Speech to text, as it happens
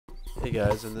Hey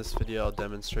guys, in this video I'll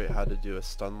demonstrate how to do a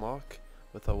stun lock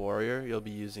with a warrior. You'll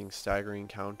be using staggering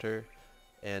counter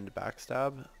and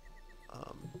backstab.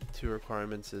 Two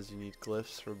requirements is you need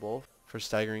glyphs for both. For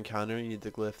staggering counter you need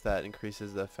the glyph that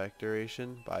increases the effect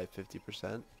duration by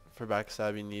 50%. For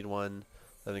backstab you need one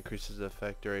that increases the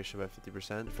effect duration by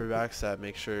 50%. For backstab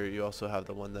make sure you also have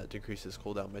the one that decreases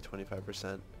cooldown by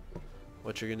 25%.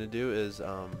 What you're going to do is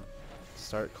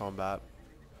start combat.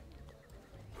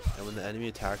 And when the enemy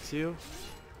attacks you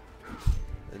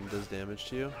and does damage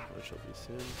to you, which will be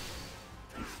soon,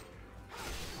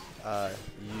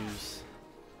 use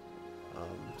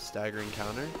staggering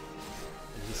counter,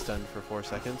 and he's stunned for 4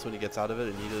 seconds. When he gets out of it,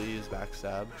 immediately use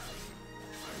backstab.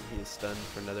 And he is stunned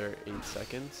for another 8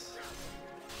 seconds.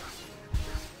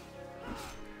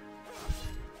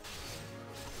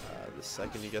 The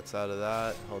second he gets out of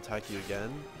that, he'll attack you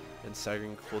again, and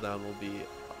staggering cooldown will be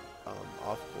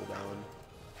off cooldown,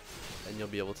 and you'll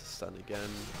be able to stun again.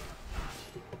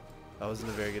 That wasn't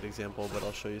a very good example, but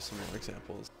I'll show you some more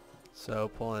examples. So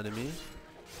pull enemy,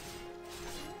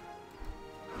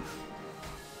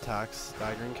 attacks,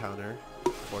 staggering counter,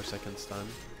 4 second stun,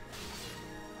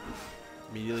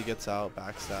 immediately gets out,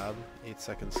 backstab, 8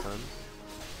 second stun.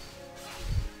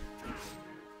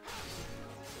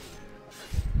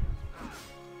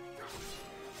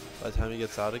 By the time he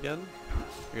gets out again,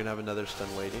 you're going to have another stun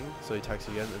waiting, so he attacks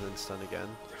you again and then stun again.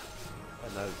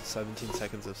 And that's 17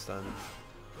 seconds of stun.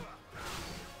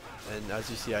 And as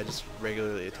you see, I just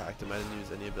regularly attacked him. I didn't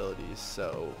use any abilities,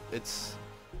 so it's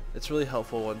really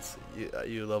helpful once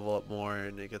you level up more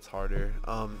and it gets harder.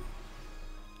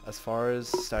 As far as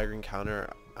staggering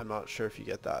counter, I'm not sure if you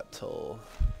get that till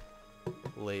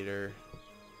later,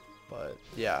 but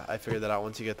yeah, I figured that out.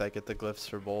 Once you get that, get the glyphs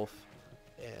for both,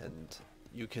 and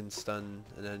you can stun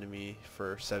an enemy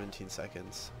for 17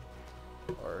 seconds,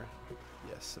 or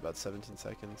yes, about 17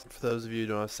 seconds. For those of you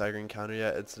who don't have staggering counter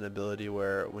yet, it's an ability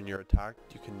where when you're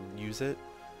attacked you can use it,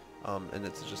 and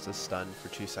it's just a stun for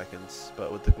 2 seconds,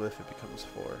 but with the glyph it becomes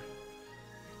 4.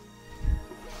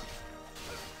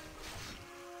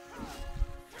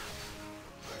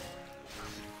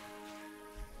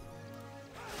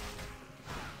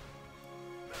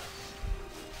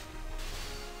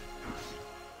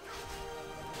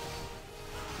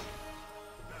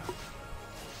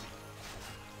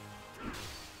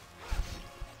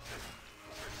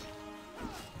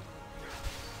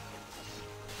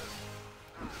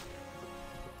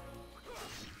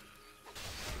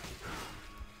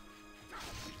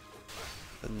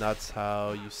 And that's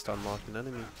how you stun lock an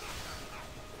enemy.